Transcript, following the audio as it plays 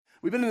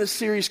We've been in this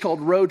series called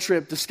Road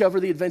Trip, Discover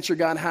the Adventure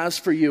God Has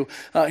for You.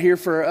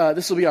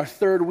 This will be our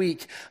third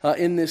week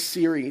in this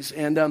series.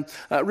 And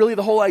really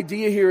the whole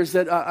idea here is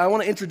that I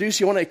want to introduce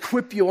you, I want to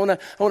equip you, I want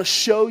to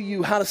show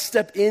you how to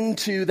step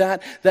into how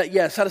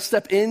to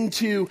step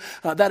into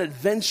that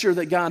adventure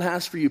that God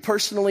has for you.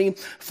 Personally,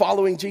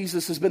 following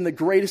Jesus has been the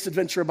greatest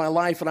adventure of my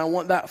life, and I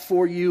want that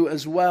for you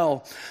as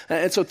well.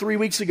 And so 3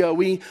 weeks ago,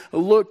 we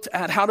looked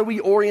at how do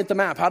we orient the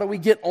map? How do we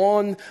get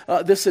on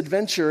this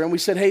adventure? And we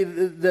said, hey,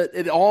 that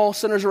it all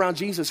centers around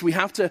Jesus. We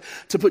have to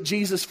put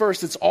Jesus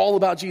first. It's all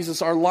about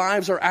Jesus. Our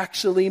lives are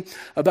actually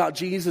about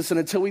Jesus. And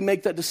until we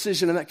make that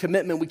decision and that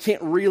commitment, we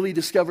can't really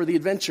discover the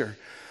adventure.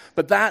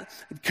 But that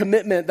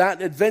commitment,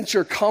 that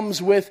adventure comes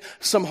with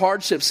some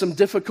hardships, some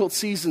difficult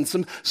seasons,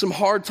 some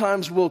hard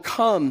times will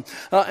come.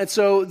 And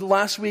so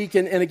last week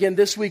and again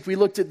this week, we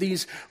looked at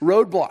these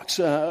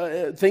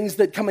roadblocks, things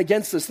that come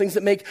against us, things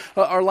that make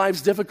our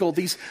lives difficult,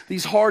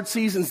 these hard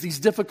seasons, these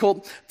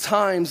difficult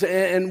times.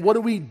 And what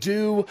do we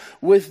do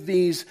with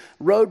these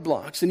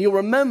roadblocks? And you'll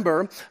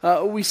remember,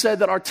 we said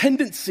that our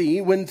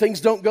tendency when things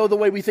don't go the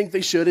way we think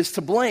they should is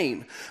to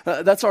blame.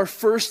 That's our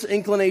first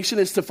inclination,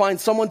 is to find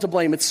someone to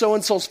blame. It's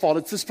so-and-so's fault.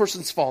 It's this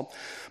person's fault.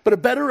 But a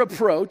better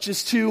approach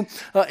is to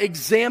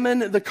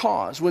examine the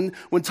cause. When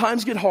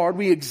times get hard,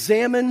 we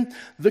examine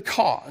the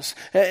cause.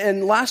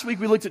 And last week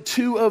we looked at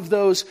two of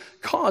those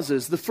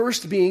causes. The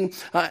first being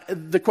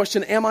the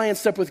question, am I in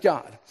step with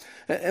God?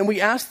 And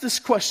we asked this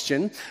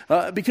question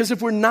because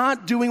if we're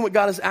not doing what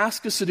God has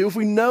asked us to do, if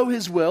we know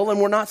His will and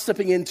we're not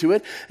stepping into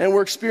it and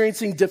we're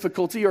experiencing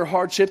difficulty or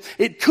hardship,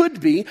 it could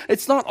be,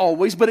 it's not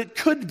always, but it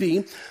could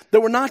be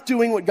that we're not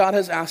doing what God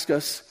has asked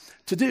us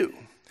to do.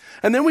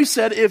 And then we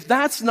said, if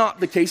that's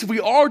not the case, if we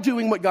are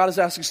doing what God has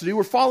asked us to do,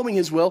 we're following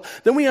His will,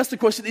 then we ask the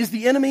question, is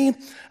the enemy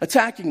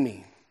attacking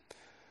me?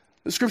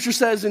 The scripture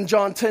says in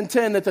John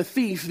 10:10 that the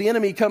thief, the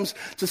enemy, comes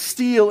to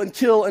steal and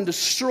kill and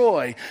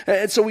destroy.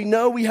 And so we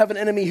know we have an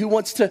enemy who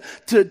wants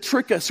to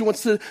trick us, who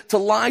wants to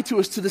lie to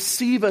us, to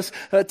deceive us,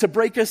 to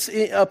break us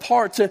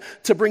apart,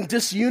 to bring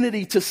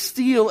disunity, to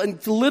steal and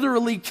to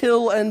literally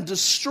kill and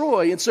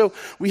destroy. And so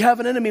we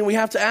have an enemy and we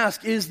have to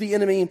ask, is the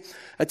enemy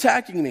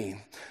attacking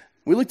me?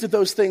 We looked at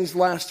those things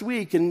last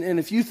week, and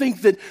if you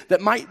think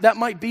that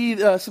might be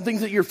some things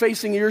that you're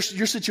facing in your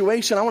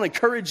situation, I want to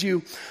encourage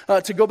you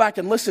to go back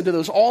and listen to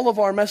those. All of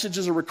our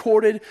messages are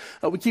recorded.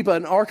 We keep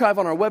an archive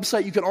on our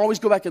website. You can always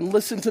go back and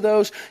listen to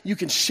those. You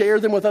can share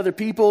them with other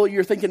people.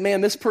 You're thinking,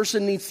 man, this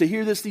person needs to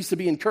hear this, needs to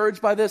be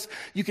encouraged by this.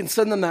 You can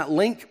send them that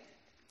link.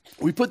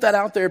 We put that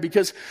out there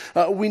because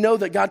we know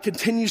that God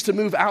continues to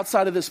move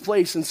outside of this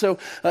place. And so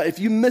if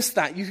you missed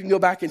that, you can go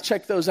back and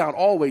check those out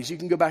always. You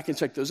can go back and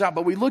check those out.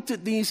 But we looked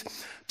at these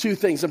two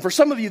things. And for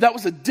some of you, that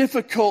was a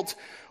difficult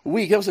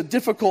week. It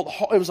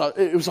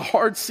was a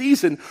hard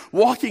season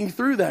walking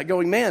through that,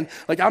 going, man,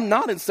 like I'm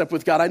not in step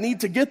with God. I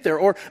need to get there.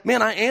 Or,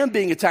 man, I am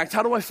being attacked.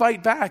 How do I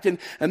fight back? And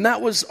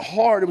that was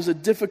hard. It was a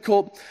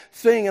difficult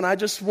thing. And I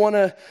just want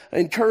to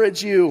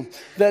encourage you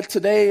that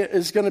today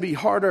is going to be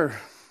harder.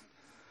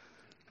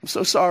 I'm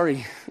so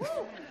sorry.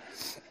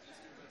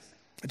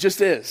 It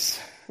just is.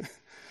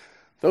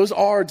 Those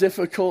are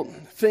difficult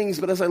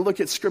things, but as I look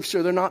at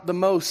Scripture, they're not the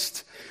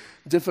most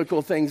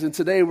difficult things. And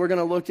today we're going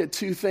to look at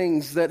two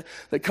things that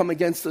come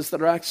against us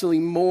that are actually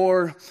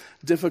more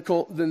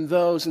difficult than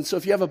those. And so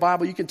if you have a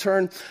Bible, you can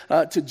turn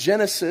to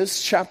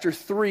Genesis chapter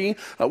 3.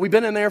 We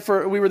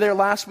were there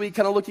last week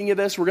kind of looking at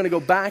this. We're going to go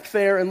back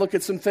there and look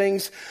at some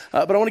things.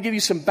 But I want to give you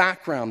some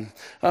background.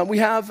 We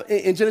have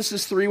in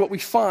Genesis 3, what we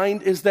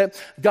find is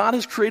that God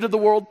has created the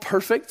world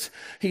perfect.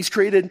 He's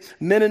created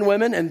men and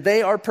women, and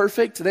they are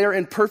perfect. They are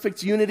in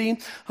perfect unity.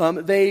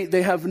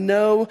 They have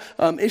no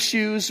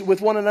issues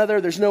with one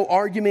another. There's no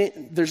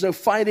argument. There's no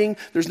fighting.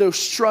 There's no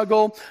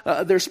struggle.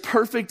 There's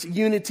perfect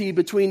unity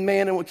between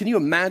man and woman. Can you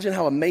imagine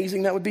how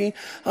amazing that would be?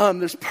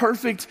 There's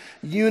perfect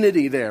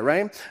unity there,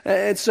 right?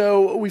 And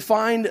so we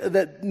find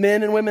that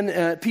men and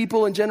women,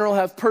 people in general,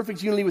 have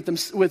perfect unity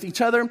with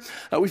each other.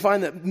 We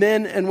find that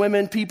men and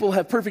women, people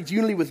have perfect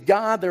unity with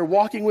God. They're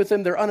walking with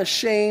Him. They're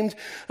unashamed.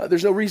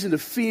 There's no reason to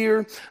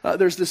fear.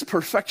 There's this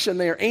perfection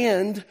there.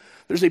 And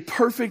there's a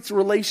perfect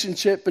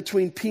relationship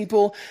between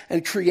people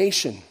and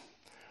creation.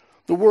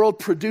 The world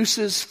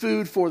produces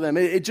food for them.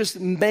 It just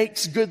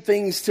makes good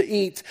things to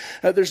eat.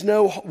 There's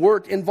no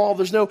work involved.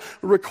 There's no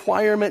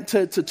requirement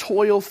to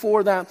toil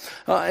for that.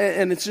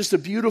 And it's just a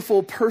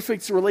beautiful,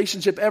 perfect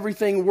relationship,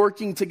 everything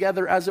working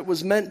together as it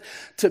was meant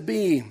to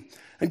be.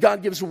 And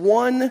God gives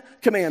one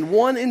command,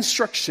 one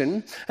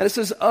instruction, and it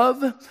says,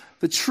 of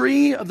the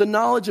tree of the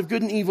knowledge of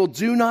good and evil,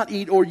 do not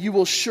eat, or you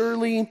will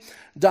surely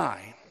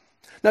die.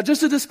 Now,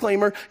 just a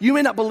disclaimer, you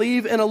may not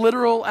believe in a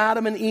literal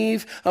Adam and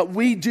Eve.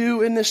 We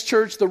do in this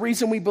church. The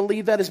reason we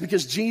believe that is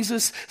because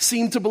Jesus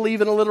seemed to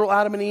believe in a literal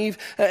Adam and Eve.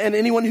 And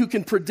anyone who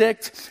can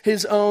predict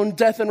his own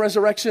death and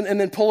resurrection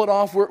and then pull it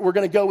off, we're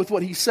going to go with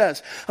what he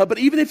says. But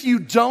even if you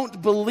don't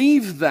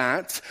believe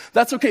that,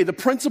 that's okay. The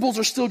principles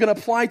are still going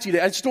to apply to you.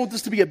 I just don't want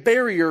this to be a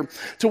barrier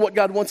to what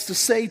God wants to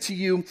say to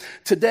you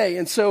today.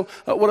 And so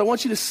what I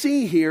want you to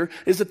see here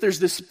is that there's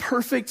this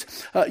perfect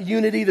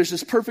unity, there's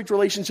this perfect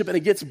relationship, and it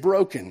gets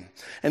broken.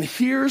 And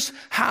here's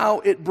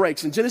how it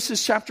breaks. In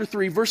Genesis chapter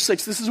 3, verse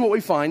 6, this is what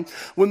we find.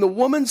 When the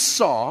woman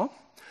saw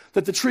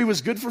that the tree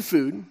was good for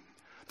food,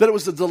 that it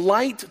was a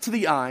delight to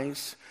the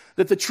eyes,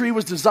 that the tree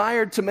was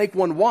desired to make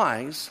one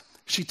wise,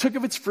 she took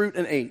of its fruit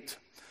and ate.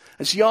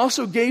 And she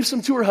also gave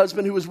some to her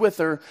husband who was with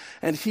her,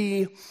 and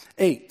he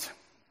ate.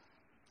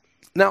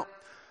 Now,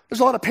 there's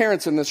a lot of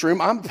parents in this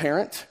room. I'm a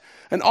parent.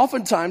 And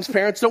oftentimes,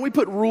 parents, don't we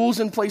put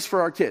rules in place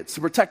for our kids to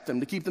protect them,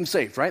 to keep them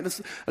safe, right?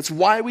 That's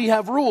why we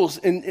have rules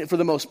for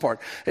the most part,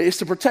 is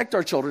to protect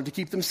our children, to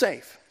keep them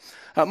safe.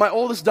 My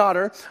oldest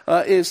daughter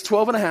is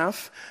 12 and a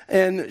half,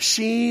 and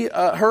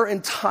her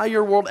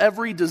entire world,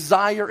 every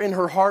desire in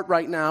her heart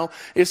right now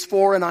is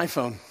for an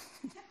iPhone.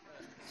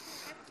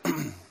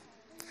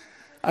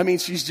 I mean,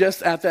 she's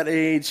just at that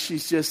age.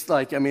 She's just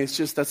like,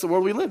 that's the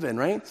world we live in,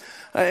 right?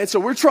 And so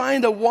we're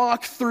trying to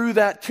walk through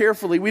that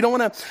carefully. We don't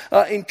want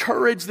to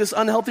encourage this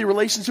unhealthy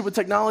relationship with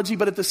technology,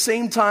 but at the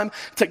same time,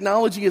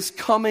 technology is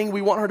coming.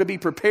 We want her to be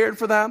prepared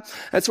for that.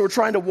 And so we're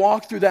trying to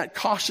walk through that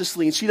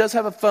cautiously. And she does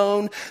have a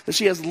phone that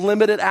she has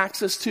limited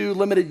access to,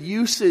 limited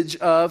usage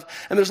of,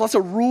 and there's lots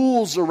of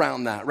rules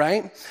around that,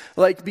 right?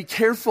 Like, be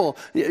careful.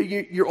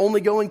 You're only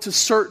going to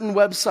certain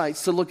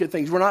websites to look at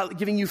things. We're not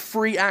giving you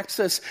free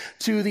access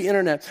to the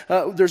internet.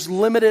 There's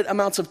limited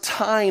amounts of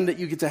time that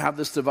you get to have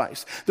this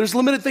device. There's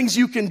limited things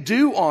you can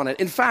do on it.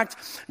 In fact,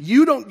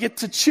 you don't get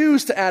to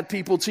choose to add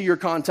people to your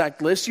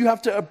contact list. You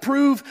have to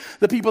approve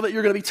the people that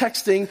you're going to be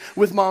texting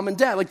with mom and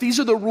dad. Like, these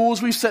are the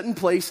rules we've set in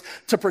place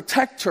to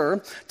protect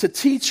her, to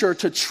teach her,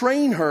 to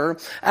train her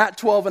at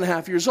 12 and a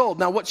half years old.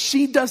 Now, what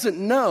she doesn't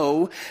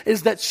know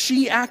is that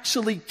she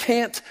actually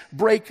can't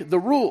break the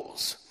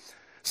rules.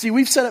 See,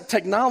 we've set up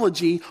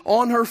technology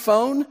on her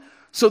phone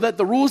so that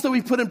the rules that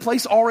we put in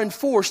place are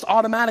enforced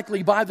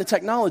automatically by the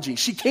technology.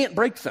 She can't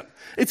break them.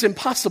 It's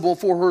impossible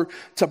for her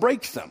to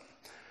break them.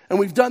 And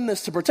we've done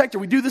this to protect her.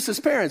 We do this as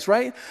parents,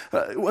 right?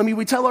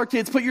 We tell our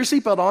kids, put your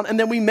seatbelt on, and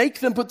then we make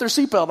them put their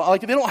seatbelt on.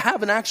 Like, they don't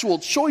have an actual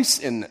choice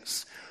in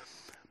this.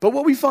 But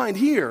what we find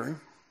here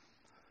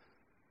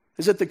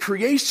is that the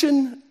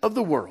creation of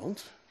the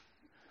world,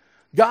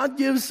 God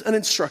gives an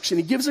instruction,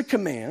 he gives a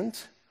command,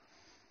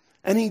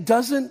 and he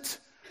doesn't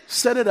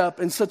set it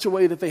up in such a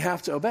way that they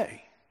have to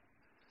obey.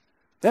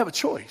 They have a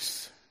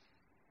choice.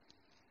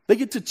 They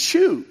get to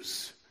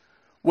choose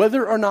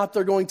whether or not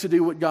they're going to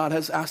do what God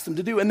has asked them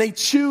to do. And they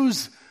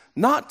choose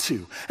not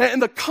to.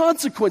 And the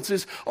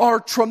consequences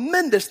are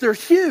tremendous. They're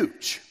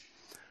huge.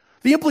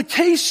 The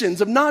implications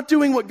of not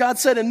doing what God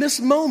said in this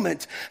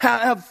moment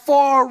have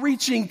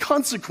far-reaching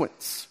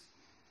consequence.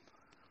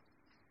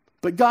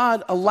 But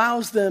God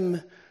allows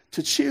them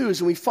to choose.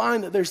 And we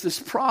find that there's this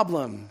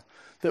problem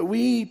that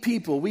we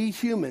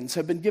humans,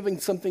 have been given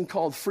something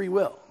called free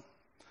will.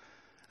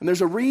 And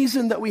there's a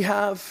reason that we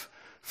have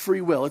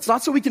free will. It's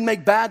not so we can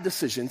make bad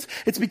decisions.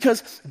 It's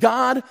because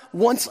God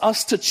wants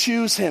us to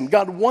choose him.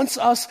 God wants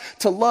us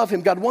to love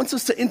him. God wants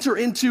us to enter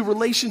into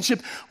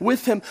relationship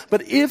with him.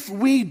 But if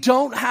we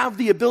don't have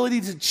the ability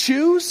to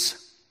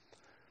choose,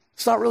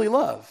 it's not really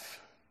love.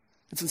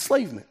 It's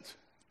enslavement.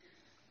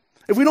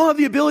 If we don't have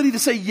the ability to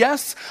say,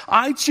 yes,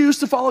 I choose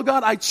to follow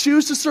God, I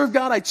choose to serve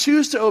God, I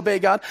choose to obey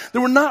God,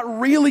 then we're not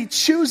really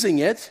choosing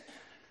it.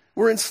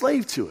 We're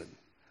enslaved to it.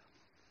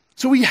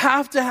 So we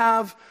have to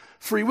have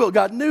free will.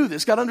 God knew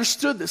this. God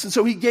understood this. And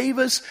so he gave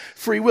us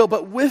free will.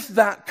 But with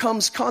that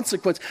comes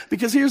consequence.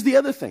 Because here's the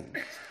other thing.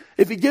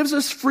 If he gives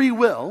us free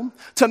will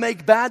to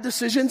make bad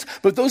decisions,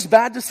 but those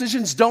bad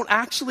decisions don't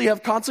actually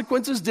have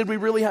consequences, did we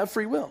really have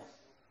free will?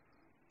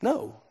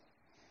 No.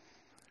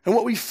 And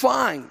what we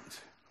find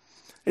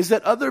is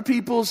that other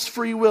people's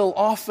free will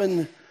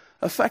often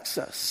affects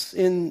us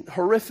in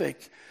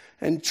horrific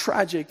and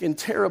tragic and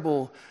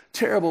terrible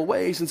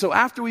ways. And so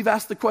after we've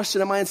asked the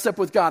question, am I in step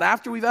with God?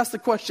 After we've asked the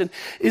question,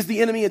 is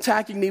the enemy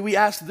attacking me? We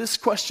ask this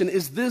question,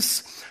 is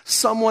this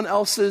someone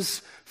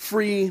else's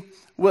free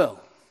will?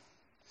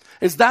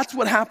 Is that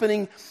what's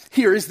happening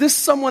here? Is this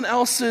someone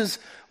else's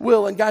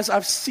will? And guys,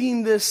 I've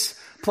seen this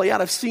play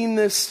out. I've seen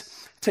this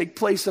take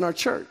place in our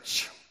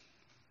church.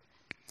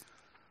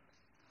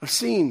 I've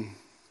seen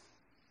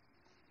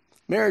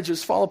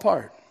marriages fall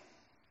apart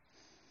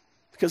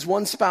because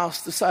one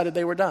spouse decided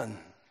they were done.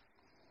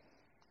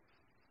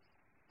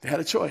 They had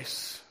a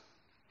choice.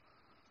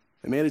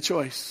 They made a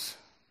choice.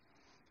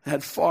 It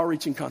had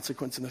far-reaching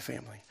consequence in the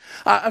family.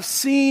 I've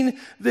seen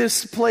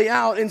this play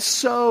out in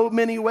so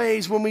many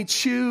ways when we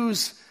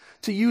choose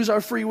to use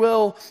our free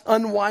will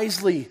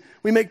unwisely.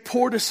 We make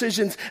poor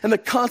decisions, and the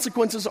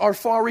consequences are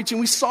far-reaching.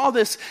 We saw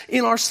this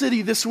in our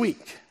city this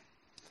week.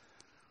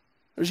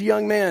 There's a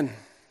young man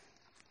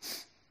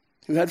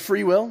who had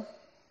free will.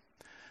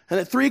 And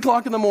at 3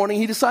 o'clock in the morning,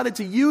 he decided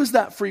to use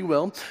that free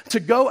will to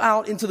go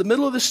out into the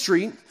middle of the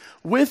street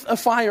with a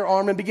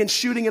firearm and begin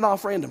shooting it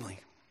off randomly.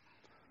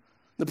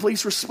 The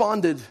police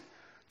responded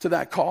to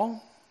that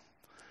call.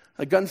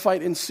 A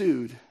gunfight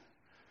ensued.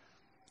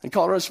 And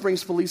Colorado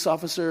Springs police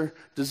officer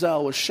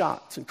Dazelle was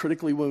shot and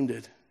critically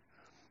wounded.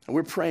 And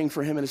we're praying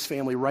for him and his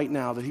family right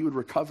now that he would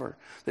recover,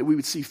 that we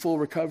would see full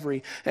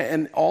recovery.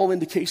 And all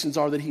indications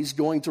are that he's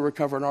going to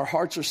recover. And our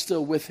hearts are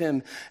still with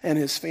him and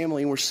his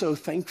family. And we're so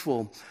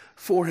thankful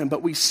for him.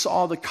 But we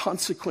saw the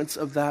consequence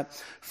of that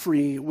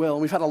free will.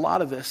 And we've had a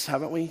lot of this,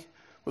 haven't we,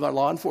 with our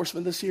law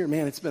enforcement this year?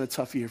 Man, it's been a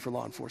tough year for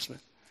law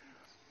enforcement.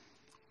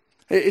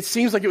 It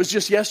seems like it was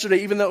just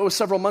yesterday, even though it was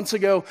several months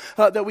ago,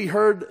 that we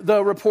heard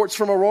the reports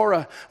from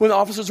Aurora when the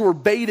officers were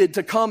baited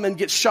to come and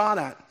get shot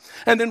at.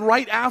 And then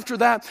right after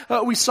that,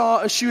 we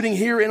saw a shooting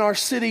here in our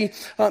city,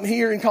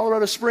 here in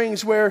Colorado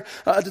Springs, where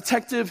a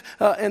detective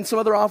and some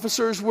other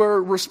officers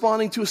were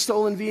responding to a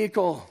stolen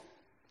vehicle.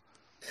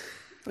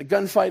 A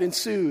gunfight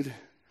ensued.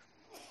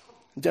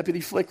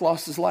 Deputy Flick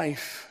lost his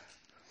life.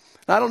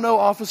 I don't know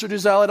Officer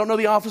Dazelle. I don't know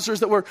the officers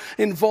that were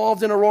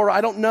involved in Aurora.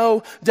 I don't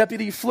know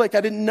Deputy Flick. I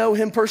didn't know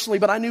him personally,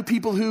 but I knew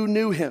people who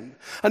knew him.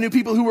 I knew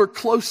people who were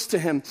close to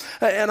him.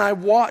 And I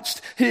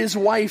watched his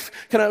wife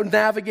kind of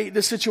navigate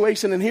this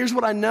situation. And here's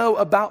what I know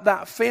about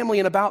that family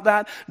and about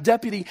that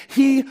deputy.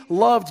 He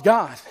loved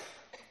God.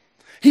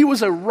 He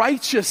was a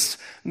righteous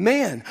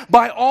man.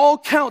 By all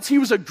counts, he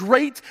was a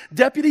great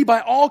deputy.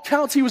 By all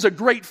counts, he was a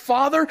great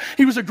father.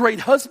 He was a great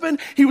husband.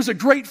 He was a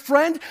great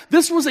friend.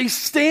 This was a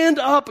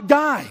stand-up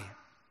guy.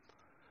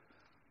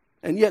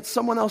 And yet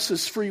someone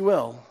else's free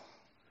will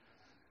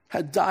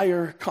had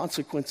dire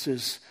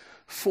consequences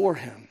for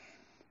him.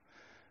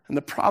 And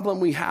the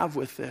problem we have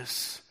with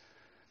this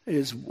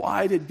is,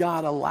 why did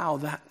God allow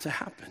that to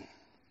happen?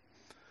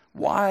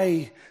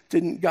 Why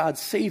didn't God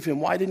save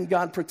him? Why didn't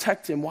God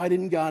protect him? Why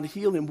didn't God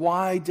heal him?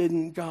 Why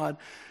didn't God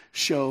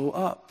show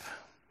up?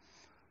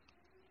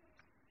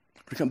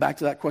 We'll come back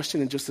to that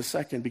question in just a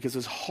second, because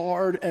as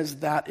hard as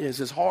that is,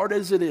 as hard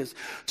as it is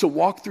to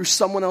walk through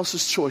someone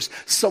else's choice,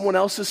 someone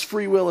else's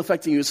free will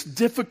affecting you, as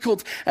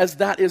difficult as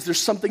that is,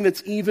 there's something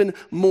that's even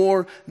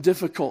more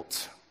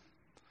difficult.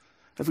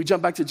 If we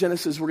jump back to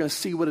Genesis, we're going to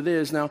see what it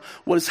is. Now,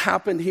 what has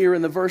happened here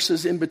in the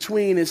verses in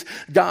between is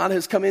God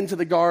has come into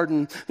the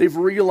garden. They've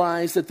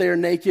realized that they're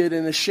naked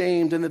and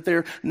ashamed and that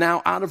they're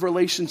now out of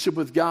relationship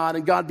with God.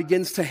 And God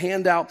begins to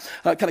hand out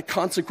kind of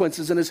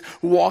consequences and is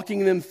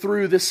walking them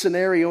through this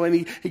scenario. And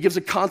he gives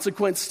a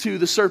consequence to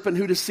the serpent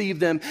who deceived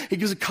them. He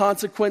gives a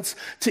consequence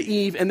to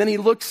Eve. And then he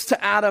looks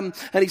to Adam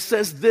and he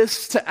says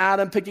this to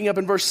Adam, picking up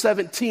in verse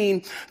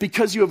 17,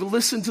 because you have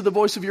listened to the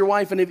voice of your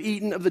wife and have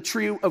eaten of the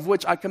tree of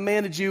which I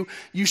commanded you,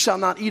 you shall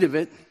not eat of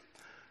it.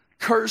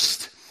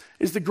 Cursed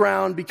is the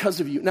ground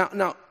because of you.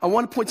 Now, I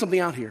want to point something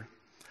out here.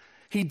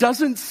 He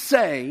doesn't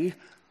say,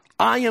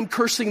 I am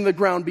cursing the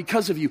ground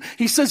because of you.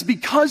 He says,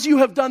 because you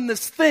have done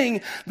this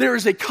thing, there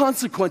is a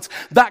consequence.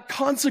 That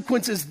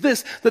consequence is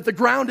this, that the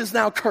ground is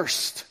now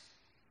cursed.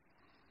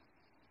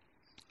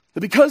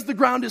 That because the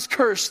ground is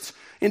cursed,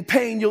 in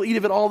pain you'll eat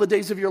of it all the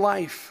days of your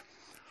life.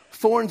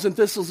 Thorns and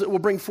thistles it will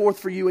bring forth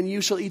for you, and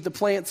you shall eat the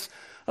plants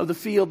of the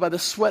field. By the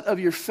sweat of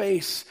your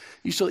face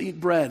you shall eat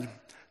bread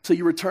till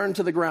you return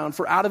to the ground.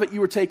 For out of it you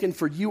were taken,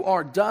 for you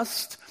are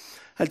dust,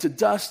 and to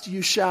dust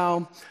you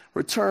shall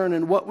return.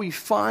 And what we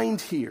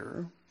find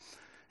here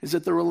is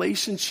that the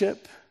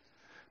relationship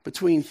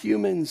between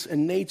humans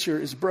and nature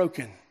is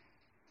broken.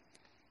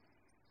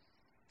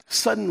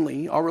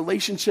 Suddenly, our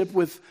relationship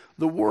with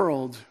the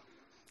world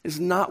is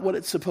not what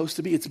it's supposed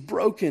to be. It's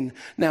broken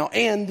now.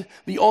 And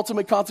the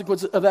ultimate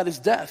consequence of that is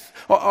death.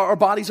 Our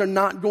bodies are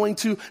not going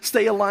to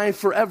stay alive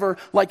forever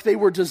like they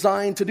were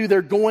designed to do.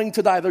 They're going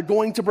to die. They're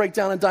going to break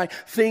down and die.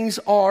 Things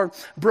are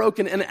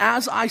broken. And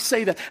as I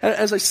say that,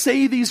 as I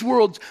say these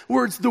words,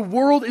 the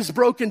world is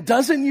broken,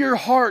 doesn't your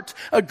heart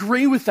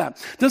agree with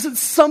that? Doesn't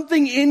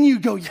something in you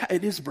go, yeah,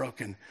 it is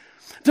broken?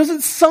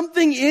 Doesn't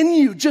something in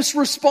you just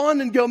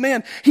respond and go,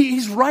 man,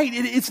 he's right.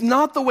 It's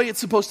not the way it's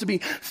supposed to be.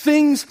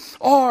 Things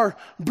are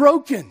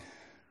broken.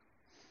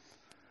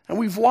 And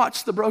we've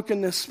watched the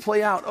brokenness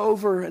play out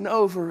over and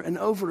over and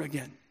over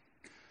again.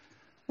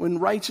 When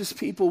righteous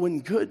people, when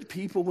good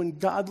people, when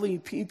godly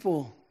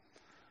people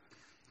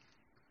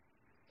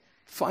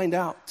find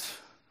out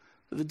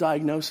that the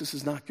diagnosis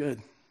is not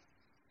good.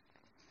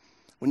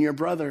 When your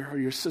brother or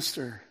your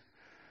sister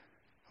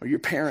or your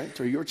parent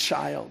or your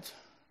child,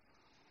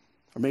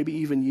 or maybe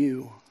even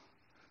you,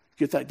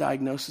 get that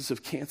diagnosis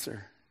of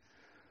cancer.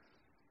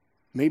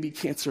 Maybe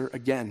cancer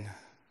again.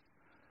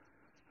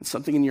 And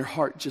something in your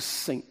heart just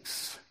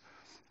sinks,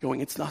 going,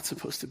 it's not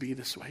supposed to be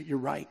this way. You're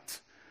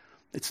right.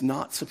 It's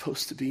not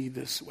supposed to be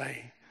this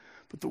way.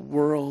 But the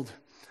world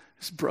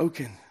is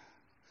broken.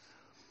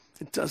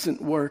 It doesn't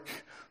work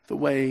the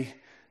way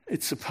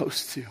it's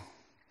supposed to.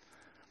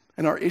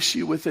 And our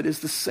issue with it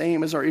is the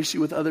same as our issue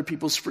with other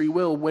people's free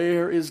will.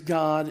 Where is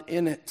God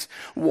in it?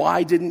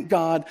 Why didn't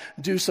God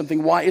do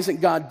something? Why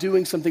isn't God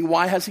doing something?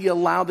 Why has he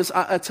allowed this?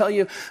 I tell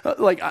you,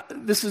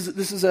 this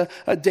is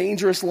a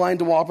dangerous line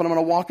to walk, but I'm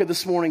going to walk it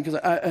this morning because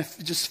I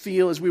just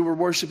feel as we were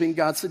worshiping,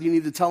 God said, you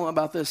need to tell him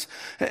about this.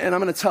 And I'm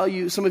going to tell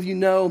you, some of you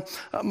know,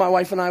 my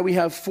wife and I, we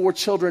have 4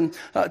 children.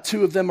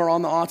 2 of them are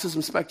on the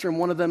autism spectrum,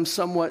 one of them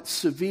somewhat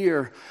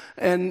severe.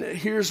 And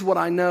here's what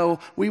I know.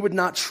 We would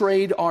not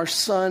trade our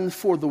son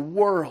for the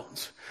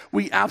world.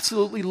 We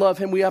absolutely love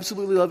him. We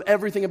absolutely love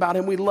everything about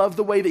him. We love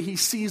the way that he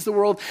sees the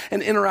world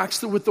and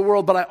interacts with the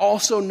world. But I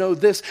also know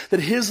this, that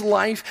his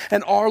life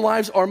and our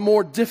lives are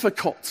more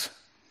difficult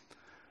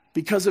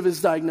because of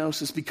his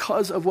diagnosis,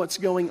 because of what's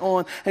going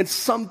on. And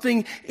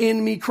something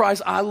in me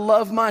cries, I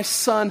love my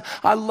son.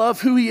 I love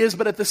who he is.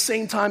 But at the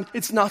same time,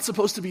 it's not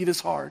supposed to be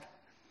this hard.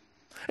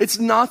 It's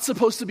not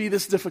supposed to be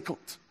this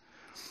difficult.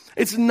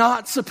 It's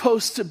not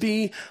supposed to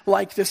be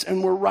like this,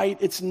 and we're right,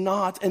 it's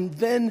not. And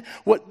then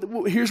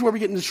here's where we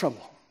get into trouble.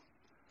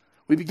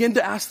 We begin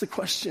to ask the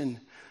question,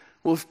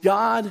 well, if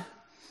God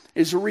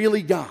is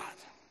really God,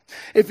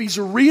 if he's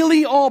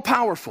really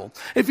all-powerful,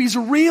 if he's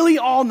really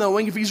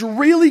all-knowing, if he's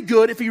really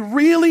good, if he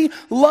really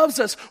loves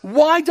us,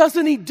 why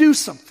doesn't he do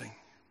something?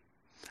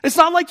 It's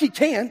not like he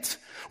can't.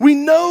 We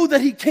know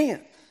that he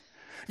can.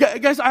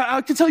 Guys,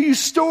 I can tell you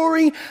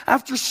story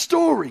after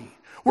story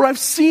where I've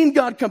seen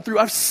God come through.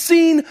 I've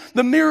seen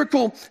the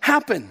miracle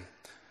happen.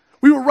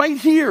 We were right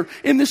here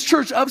in this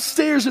church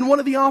upstairs in one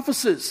of the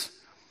offices.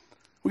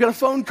 We got a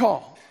phone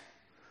call.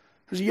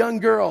 There's a young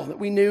girl that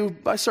we knew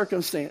by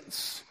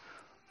circumstance,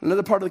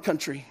 another part of the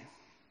country.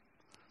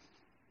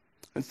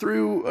 And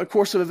through a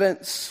course of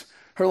events,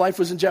 her life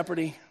was in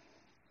jeopardy.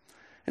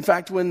 In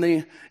fact, when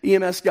the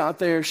EMS got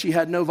there, she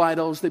had no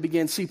vitals. They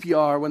began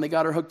CPR. When they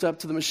got her hooked up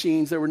to the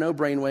machines, there were no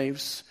brain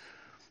waves.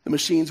 The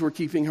machines were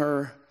keeping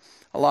her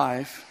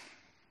alive.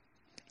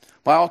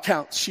 By all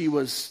counts, she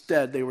was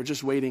dead. They were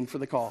just waiting for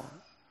the call,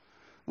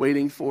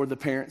 waiting for the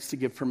parents to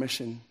give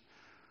permission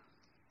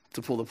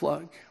to pull the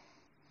plug.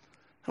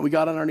 And we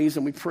got on our knees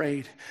and we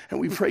prayed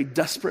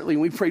desperately,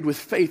 and we prayed with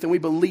faith, and we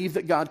believed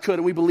that God could,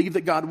 and we believed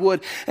that God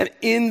would. And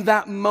in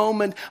that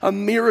moment, a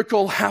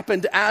miracle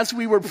happened. As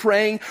we were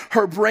praying,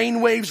 her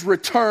brain waves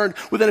returned.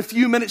 Within a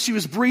few minutes, she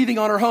was breathing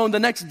on her own. The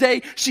next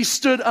day, she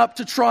stood up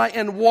to try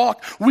and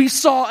walk. We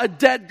saw a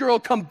dead girl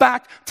come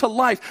back to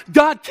life.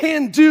 God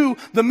can do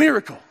the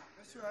miracle.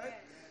 That's right.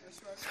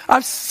 That's right.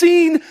 I've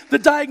seen the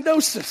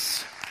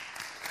diagnosis.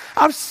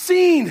 I've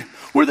seen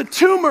where the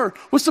tumor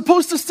was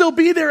supposed to still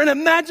be there and it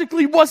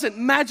magically wasn't,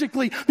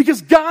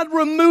 because God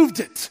removed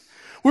it.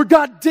 Where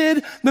God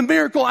did the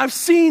miracle. I've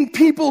seen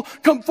people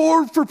come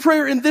forward for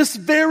prayer in this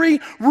very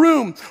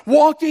room,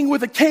 walking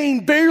with a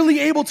cane, barely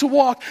able to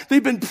walk.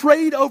 They've been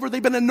prayed over,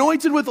 they've been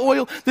anointed with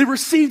oil, they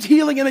received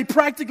healing, and they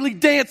practically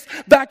danced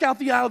back out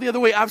the aisle the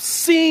other way. I've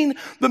seen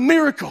the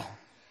miracle.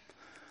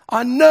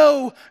 I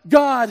know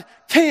God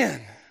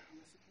can.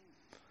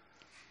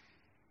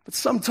 But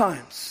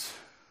sometimes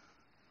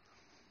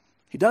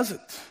he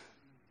doesn't.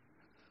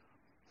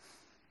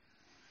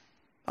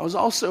 I was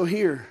also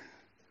here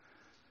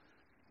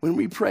when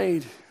we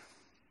prayed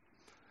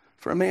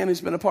for a man who's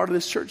been a part of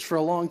this church for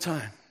a long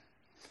time.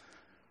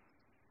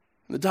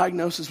 The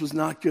diagnosis was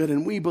not good,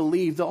 and we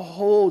believed, the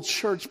whole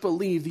church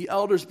believed, the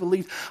elders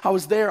believed. I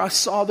was there, I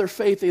saw their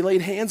faith. They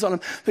laid hands on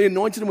him, they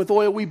anointed him with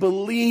oil. We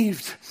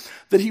believed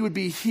that he would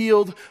be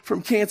healed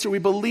from cancer. We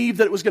believed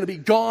that it was going to be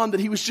gone, that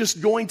he was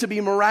just going to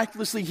be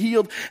miraculously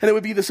healed, and it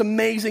would be this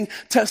amazing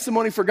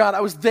testimony for God.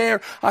 I was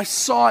there, I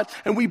saw it,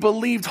 and we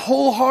believed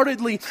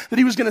wholeheartedly that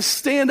he was going to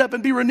stand up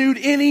and be renewed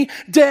any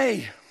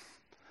day.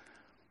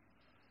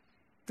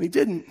 And he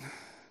didn't. And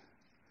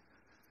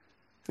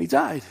he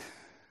died.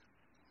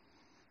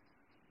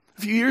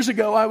 A few years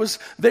ago, I was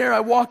there.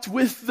 I walked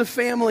with the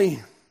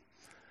family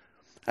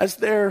as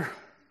their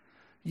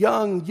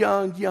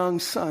young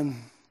son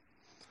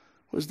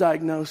was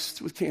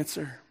diagnosed with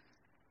cancer.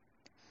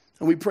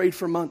 And we prayed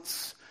for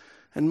months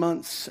and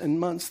months and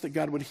months that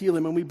God would heal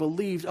him. And we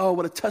believed, oh,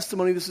 what a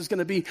testimony this is going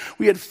to be.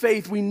 We had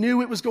faith. We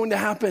knew it was going to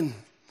happen.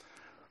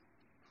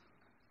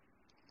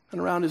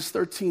 And around his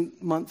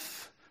 13th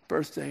month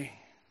birthday,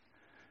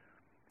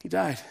 he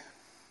died.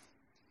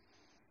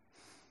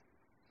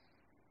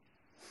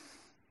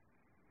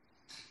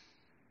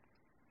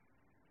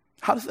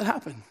 How does that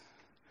happen?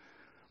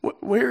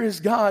 Where is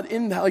God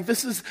in that? Like,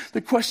 this is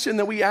the question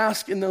that we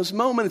ask in those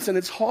moments, and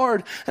it's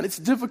hard, and it's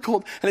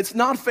difficult, and it's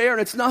not fair, and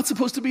it's not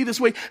supposed to be this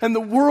way, and the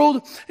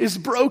world is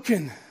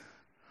broken.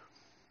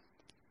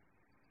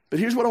 But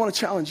here's what I want to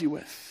challenge you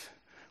with.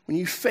 When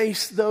you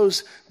face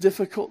those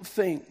difficult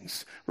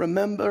things,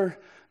 remember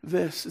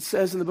this. It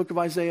says in the book of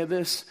Isaiah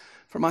this,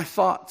 "For my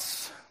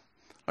thoughts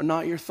are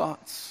not your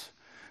thoughts,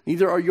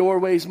 Neither are your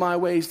ways my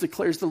ways,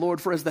 declares the Lord.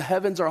 For as the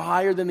heavens are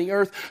higher than the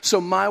earth, so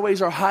my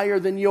ways are higher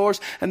than yours,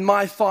 and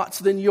my thoughts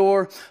than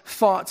your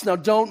thoughts. Now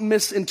don't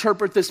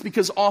misinterpret this,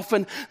 because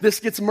often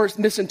this gets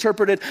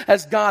misinterpreted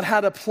as God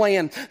had a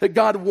plan, that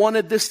God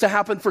wanted this to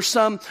happen for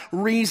some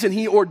reason.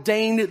 He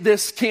ordained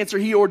this cancer.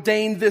 He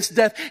ordained this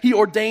death. He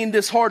ordained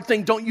this hard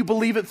thing. Don't you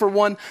believe it for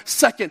 1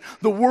 second.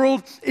 The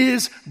world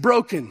is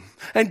broken.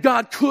 And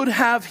God could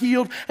have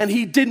healed, and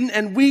he didn't,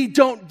 and we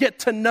don't get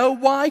to know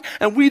why,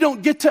 and we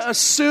don't get to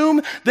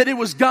assume that it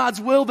was God's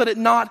will that it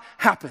not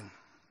happen.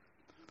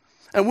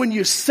 And when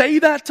you say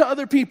that to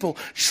other people,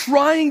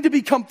 trying to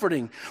be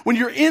comforting, when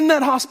you're in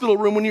that hospital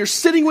room, when you're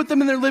sitting with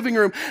them in their living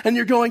room, and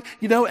you're going,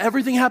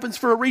 everything happens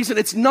for a reason,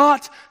 it's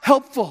not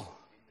helpful.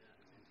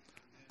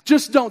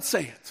 Just don't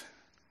say it.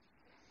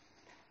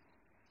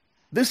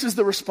 This is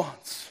the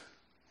response.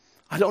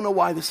 I don't know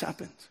why this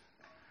happened.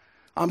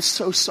 I'm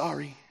so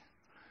sorry.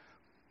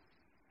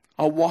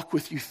 I'll walk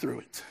with you through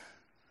it.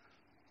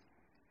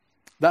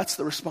 That's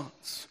the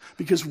response.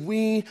 Because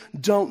we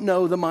don't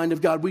know the mind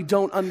of God. We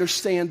don't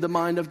understand the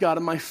mind of God.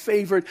 And my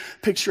favorite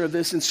picture of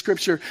this in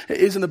Scripture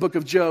is in the book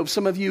of Job.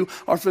 Some of you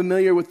are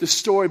familiar with the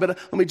story, but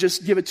let me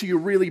just give it to you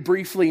really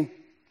briefly.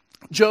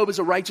 Job is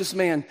a righteous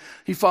man.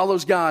 He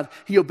follows God.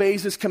 He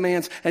obeys his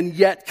commands, and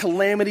yet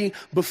calamity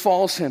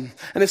befalls him.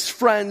 And his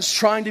friends,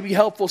 trying to be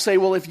helpful, say,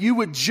 well, if you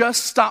would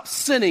just stop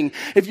sinning,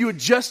 if you would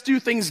just do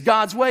things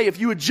God's way, if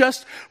you would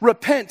just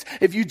repent,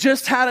 if you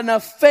just had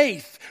enough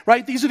faith,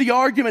 right? These are the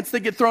arguments that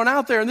get thrown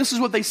out there, and this is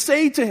what they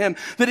say to him,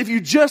 that if you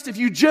just,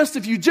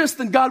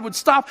 then God would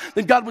stop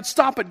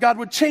it, God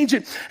would change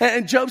it.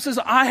 And Job says,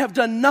 I have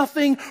done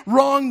nothing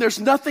wrong, there's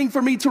nothing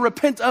for me to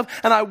repent of,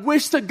 and I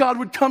wish that God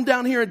would come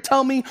down here and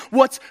tell me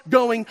what's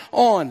going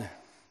on.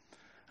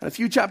 And a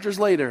few chapters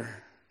later,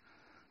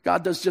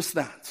 God does just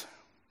that.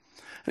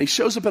 And he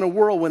shows up in a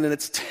whirlwind, and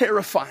it's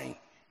terrifying.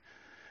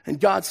 And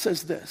God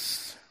says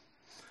this,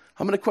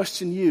 I'm going to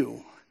question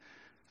you,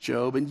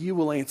 Job, and you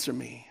will answer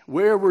me.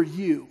 Where were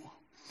you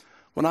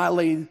when I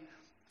laid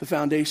the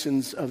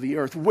foundations of the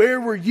earth? Where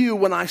were you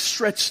when I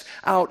stretched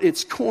out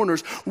its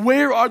corners?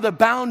 Where are the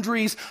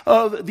boundaries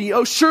of the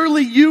ocean?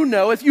 Surely you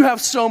know, if you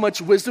have so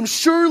much wisdom,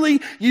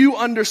 surely you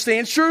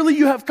understand, surely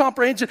you have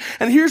comprehension.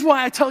 And here's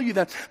why I tell you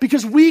that.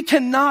 Because we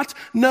cannot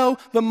know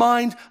the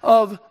mind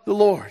of the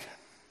Lord.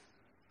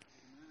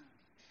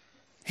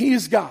 He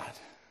is God.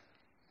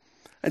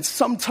 And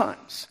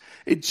sometimes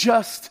it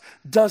just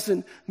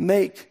doesn't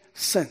make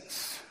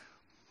sense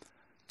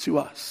to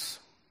us.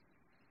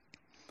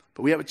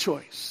 But we have a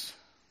choice.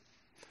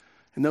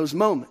 In those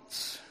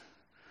moments,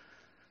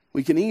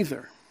 we can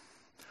either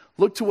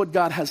look to what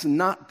God has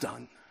not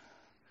done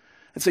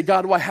and say,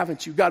 God, why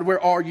haven't you? God,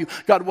 where are you?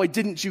 God, why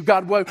didn't you?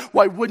 God,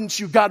 why wouldn't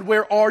you? God,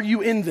 where are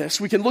you in this?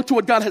 We can look to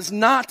what God has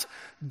not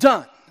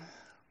done.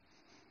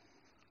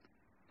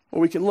 Or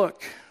we can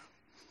look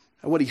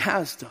at what he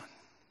has done.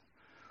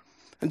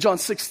 And John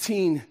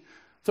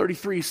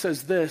 16:33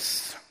 says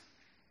this,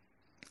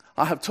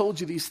 I have told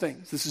you these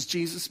things. This is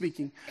Jesus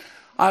speaking.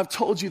 I have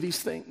told you these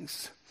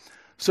things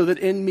so that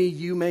in me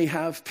you may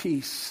have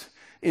peace.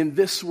 In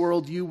this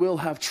world you will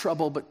have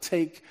trouble, but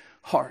take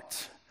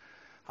heart.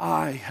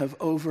 I have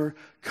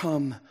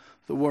overcome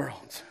the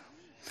world.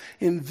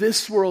 In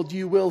this world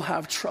you will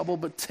have trouble,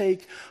 but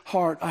take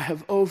heart. I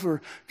have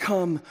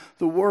overcome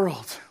the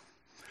world.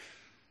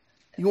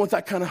 You want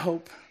that kind of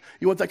hope?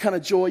 You want that kind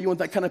of joy? You want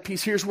that kind of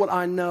peace? Here's what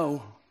I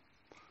know.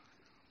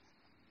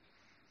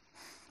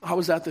 I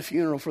was at the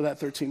funeral for that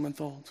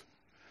 13-month-old.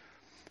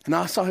 And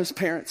I saw his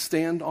parents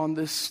stand on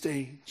this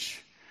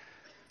stage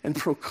and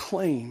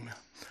proclaim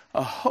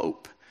a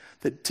hope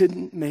that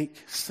didn't make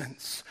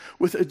sense,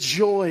 with a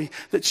joy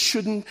that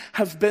shouldn't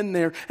have been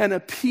there, and a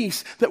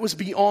peace that was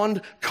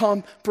beyond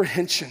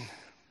comprehension,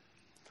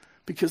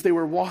 because they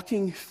were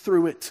walking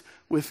through it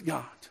with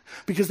God.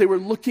 Because they were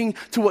looking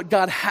to what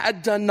God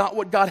had done, not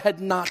what God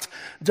had not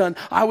done.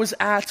 I was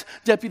at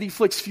Deputy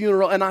Flick's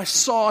funeral, and I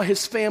saw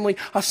his family,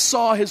 I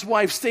saw his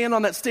wife stand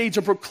on that stage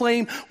and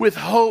proclaim with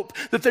hope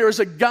that there is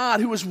a God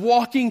who is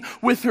walking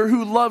with her,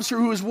 who loves her,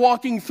 who is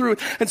walking through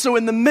it. And so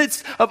in the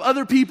midst of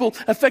other people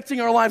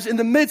affecting our lives, in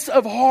the midst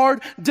of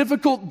hard,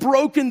 difficult,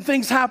 broken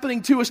things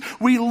happening to us,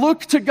 we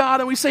look to God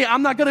and we say,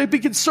 I'm not going to be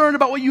concerned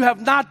about what you have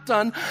not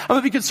done. I'm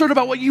going to be concerned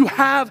about what you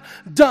have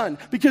done,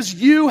 because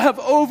you have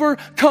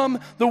overcome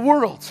the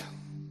world.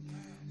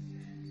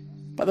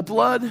 By the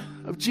blood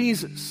of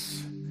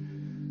Jesus,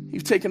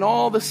 you've taken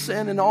all the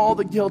sin and all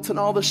the guilt and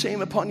all the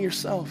shame upon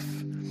yourself.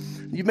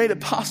 You've made it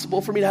possible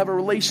for me to have a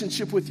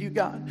relationship with you,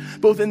 God,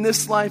 both in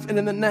this life and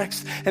in the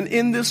next. And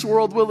in this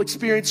world, we'll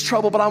experience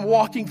trouble, but I'm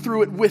walking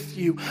through it with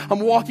you. I'm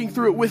walking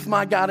through it with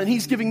my God, and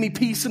he's giving me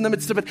peace in the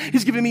midst of it.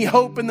 He's giving me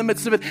hope in the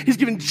midst of it. He's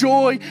giving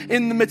joy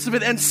in the midst of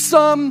it. And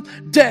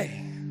someday,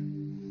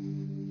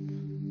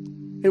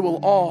 it will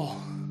all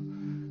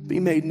be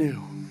made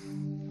new.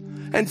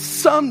 And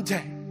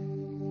someday,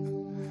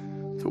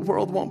 the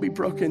world won't be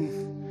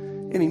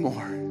broken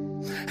anymore.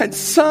 And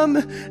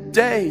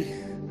someday,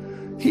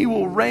 he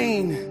will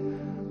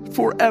reign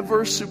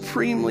forever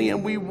supremely,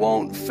 and we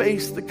won't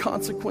face the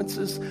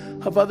consequences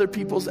of other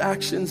people's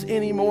actions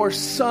anymore.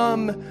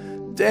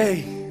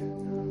 Someday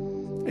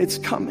it's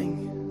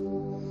coming.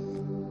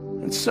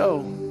 And so,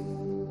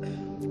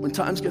 when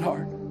times get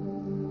hard,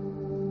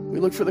 we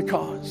look for the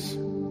cause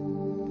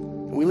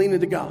and we lean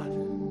into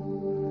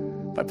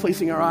God by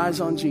placing our eyes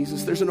on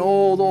Jesus. There's an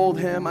old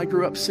hymn. I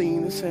grew up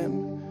singing this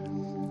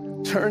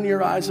hymn. Turn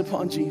your eyes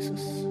upon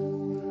Jesus.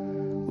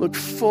 Look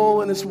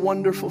full in his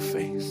wonderful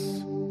face,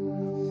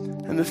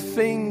 and the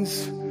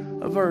things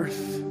of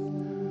earth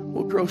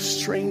will grow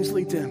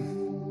strangely dim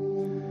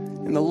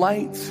in the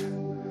light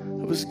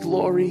of his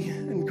glory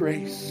and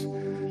grace.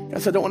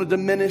 Guys, I don't want to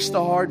diminish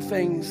the hard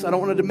things. I don't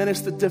want to diminish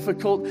the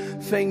difficult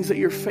things that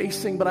you're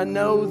facing, but I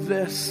know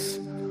this.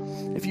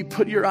 If you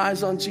put your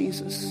eyes on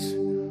Jesus,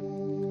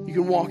 you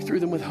can walk through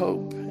them with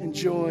hope and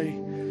joy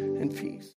and peace.